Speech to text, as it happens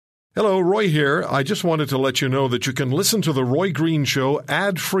Hello, Roy here. I just wanted to let you know that you can listen to The Roy Green Show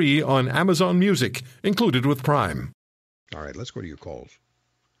ad-free on Amazon Music, included with Prime. All right, let's go to your calls.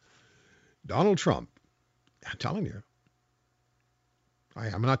 Donald Trump. I'm telling you.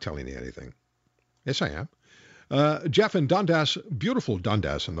 I'm not telling you anything. Yes, I am. Jeff in Dundas, beautiful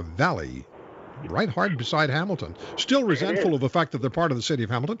Dundas in the Valley, right hard beside Hamilton. Still resentful of the fact that they're part of the city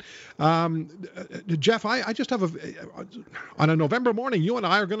of Hamilton. Jeff, I just have on a November morning, you and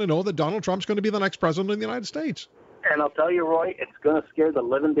I are going to know that Donald Trump's going to be the next president of the United States. And I'll tell you, Roy, it's going to scare the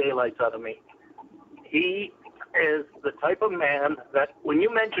living daylights out of me. He is the type of man that, when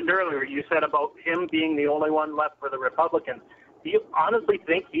you mentioned earlier, you said about him being the only one left for the Republicans. Do you honestly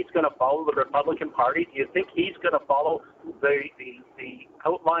think he's going to follow the Republican Party? Do you think he's going to follow the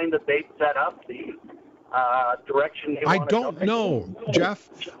outline that they've set up, the direction they want to go? I don't know, Jeff.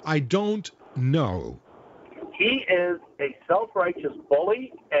 I don't know. He is a self-righteous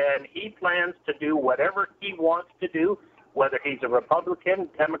bully, and he plans to do whatever he wants to do, whether he's a Republican,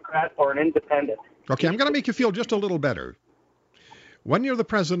 Democrat, or an independent. Okay, I'm going to make you feel just a little better. When you're the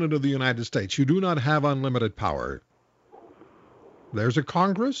president of the United States, you do not have unlimited power. There's a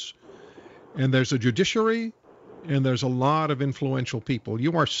Congress, and there's a judiciary, and there's a lot of influential people.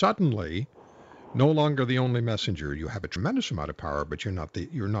 You are suddenly no longer the only messenger. You have a tremendous amount of power, but you're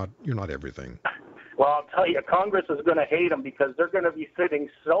not everything. Well, I'll tell you, Congress is going to hate him because they're going to be sitting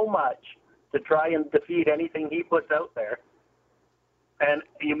so much to try and defeat anything he puts out there. And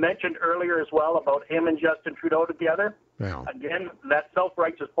you mentioned earlier as well about him and Justin Trudeau together. Yeah. Again, that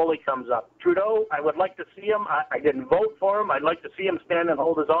self-righteous bully comes up. Trudeau, I would like to see him. I didn't vote for him. I'd like to see him stand and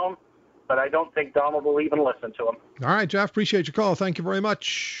hold his own, but I don't think Donald will even listen to him. All right, Jeff, appreciate your call. Thank you very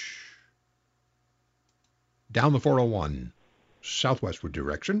much. Down the 401, southwestward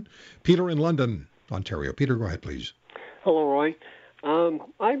direction. Peter in London, Ontario. Peter, go ahead, please. Hello, Roy.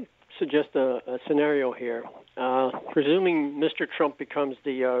 I suggest a scenario here. Presuming Mr. Trump becomes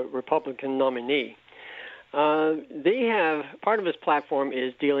the Republican nominee, they have, part of his platform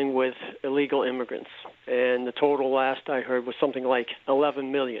is dealing with illegal immigrants, and the total last I heard was something like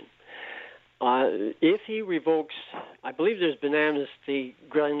 11 million. If he revokes, I believe there's been amnesty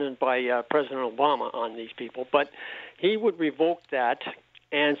granted by President Obama on these people, but he would revoke that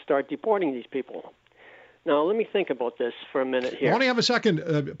and start deporting these people. Now, let me think about this for a minute here. I only have a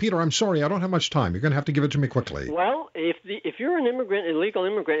second. Peter, I'm sorry. I don't have much time. You're going to have to give it to me quickly. Well, if you're an immigrant, illegal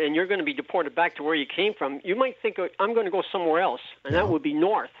immigrant, and you're going to be deported back to where you came from, you might think, I'm going to go somewhere else, and that would be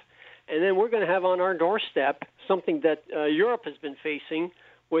north. And then we're going to have on our doorstep something that Europe has been facing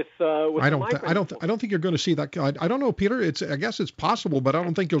with I don't think you're going to see that. I don't know, Peter. I guess it's possible, but I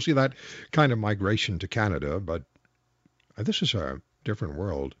don't think you'll see that kind of migration to Canada. But this is a different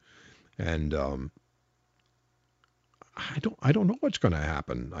world, and I don't know what's going to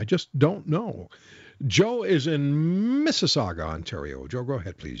happen. I just don't know. Joe is in Mississauga, Ontario. Joe, go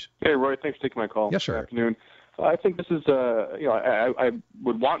ahead, please. Hey, Roy. Thanks for taking my call. Yes, sir. Good afternoon. I think this is, I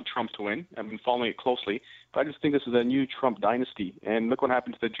would want Trump to win. I've been following it closely. But I just think this is a new Trump dynasty. And look what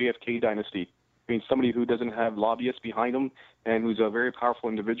happened to the JFK dynasty. I mean, somebody who doesn't have lobbyists behind him and who's a very powerful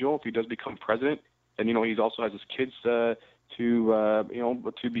individual. If he does become president, then, he also has his kids to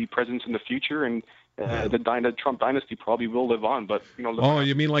be presidents in the future. And the Trump dynasty probably will live on. But,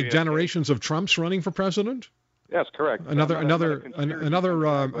 you mean like generations of Trumps running for president? Yes, correct. Another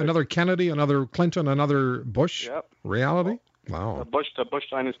Kennedy, another Clinton, another Bush reality? Wow. The Bush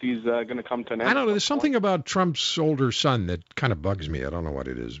dynasty is going to come to an end. I don't know. There's something about Trump's older son that kind of bugs me. I don't know what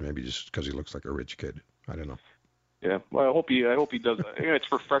it is. Maybe just because he looks like a rich kid. I don't know. Yeah. Well, I hope he does.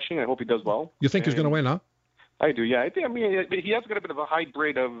 It's refreshing. I hope he does well. You think he's going to win, huh? I do, yeah. I mean, he has got a bit of a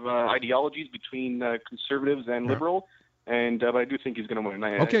hybrid of ideologies between conservatives and liberal. But I do think he's going to win.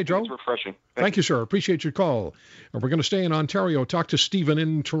 Okay, Joe. It's refreshing. Thank you, sir. Appreciate your call. And we're going to stay in Ontario. Talk to Stephen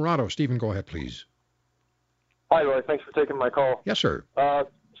in Toronto. Stephen, go ahead, please. Hi, Roy. Thanks for taking my call. Yes, sir.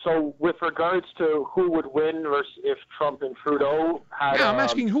 So with regards to who would win versus if Trump and Trudeau had... Yeah, I'm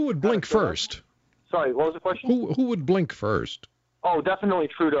asking who would blink first. Sorry, what was the question? Who would blink first? Oh, definitely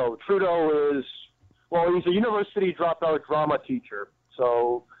Trudeau. Trudeau is... Well, he's a university dropout drama teacher.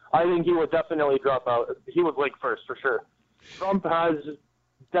 So I think he would definitely drop out. He would blink first, for sure. Trump has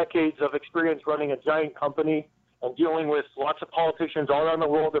decades of experience running a giant company and dealing with lots of politicians all around the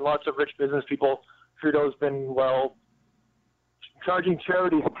world and lots of rich business people. Trudeau's been, charging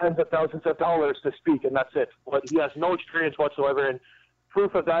charities tens of thousands of dollars to speak, and that's it. But he has no experience whatsoever, and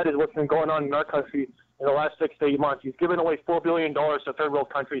proof of that is what's been going on in our country in the last 6 to 8 months. He's given away $4 billion to third world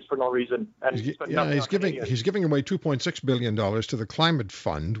countries for no reason. And he's giving away $2.6 billion to the Climate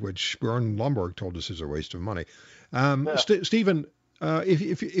Fund, which Bjorn Lomborg told us is a waste of money. Stephen,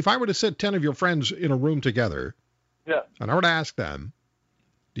 if I were to sit 10 of your friends in a room together, Yeah. and I were to ask them,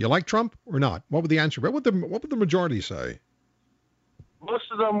 do you like Trump or not? What would the answer be? What would the majority say?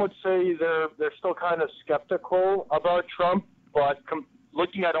 Most of them would say they're still kind of skeptical about Trump, but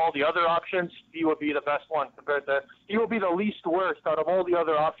looking at all the other options, he would be the best one compared to. He will be the least worst out of all the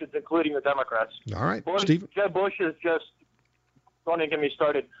other options, including the Democrats. All right, Steve. Jeb Bush is just. Don't even get me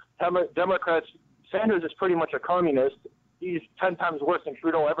started. Democrats. Sanders is pretty much a communist. He's 10 times worse than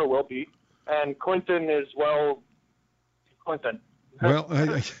Trudeau ever will be, and Clinton is Clinton. Well,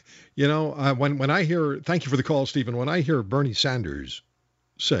 when I hear, thank you for the call, Stephen. When I hear Bernie Sanders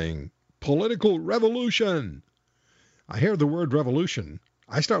saying political revolution, I hear the word revolution,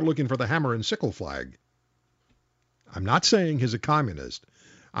 I start looking for the hammer and sickle flag. I'm not saying he's a communist.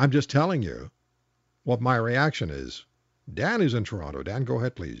 I'm just telling you what my reaction is. Dan is in Toronto. Dan, go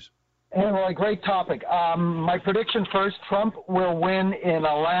ahead, please. Hey, Roy, great topic. My prediction first, Trump will win in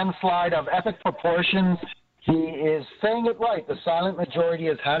a landslide of epic proportions. He is saying it right. The silent majority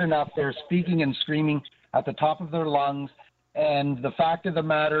has had enough. They're speaking and screaming at the top of their lungs. And the fact of the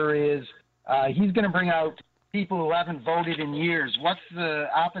matter is he's going to bring out people who haven't voted in years. What's the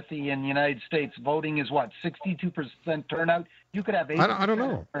apathy in the United States? Voting is what, 62% turnout? You could have 80%. I don't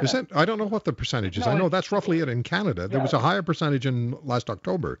know. Is that? I don't know what the percentage is. I know that's roughly it in Canada. There was a higher percentage in last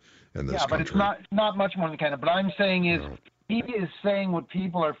October in this country. But it's not much more than Canada. But I'm saying is he is saying what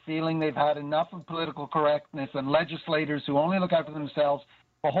people are feeling. They've had enough of political correctness and legislators who only look out for themselves,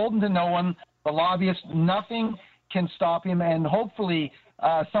 beholden to no one, the lobbyists. Nothing can stop him. And hopefully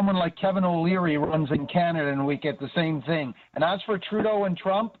someone like Kevin O'Leary runs in Canada and we get the same thing. And as for Trudeau and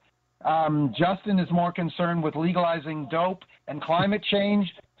Trump, Justin is more concerned with legalizing dope and climate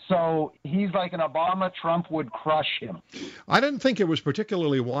change. So he's like an Obama. Trump would crush him. I didn't think it was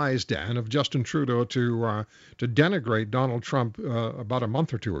particularly wise, Dan, of Justin Trudeau to denigrate Donald Trump about a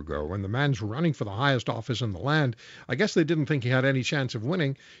month or two ago when the man's running for the highest office in the land. I guess they didn't think he had any chance of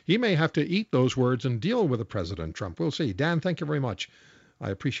winning. He may have to eat those words and deal with the President Trump. We'll see. Dan, thank you very much.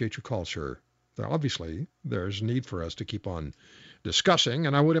 I appreciate your call, sir. Obviously, there's need for us to keep on discussing,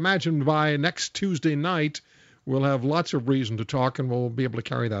 and I would imagine by next Tuesday night, we'll have lots of reason to talk, and we'll be able to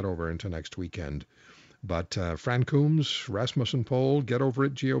carry that over into next weekend. But Fran Coombs, Rasmussen poll, get over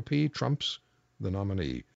it, GOP, Trump's the nominee.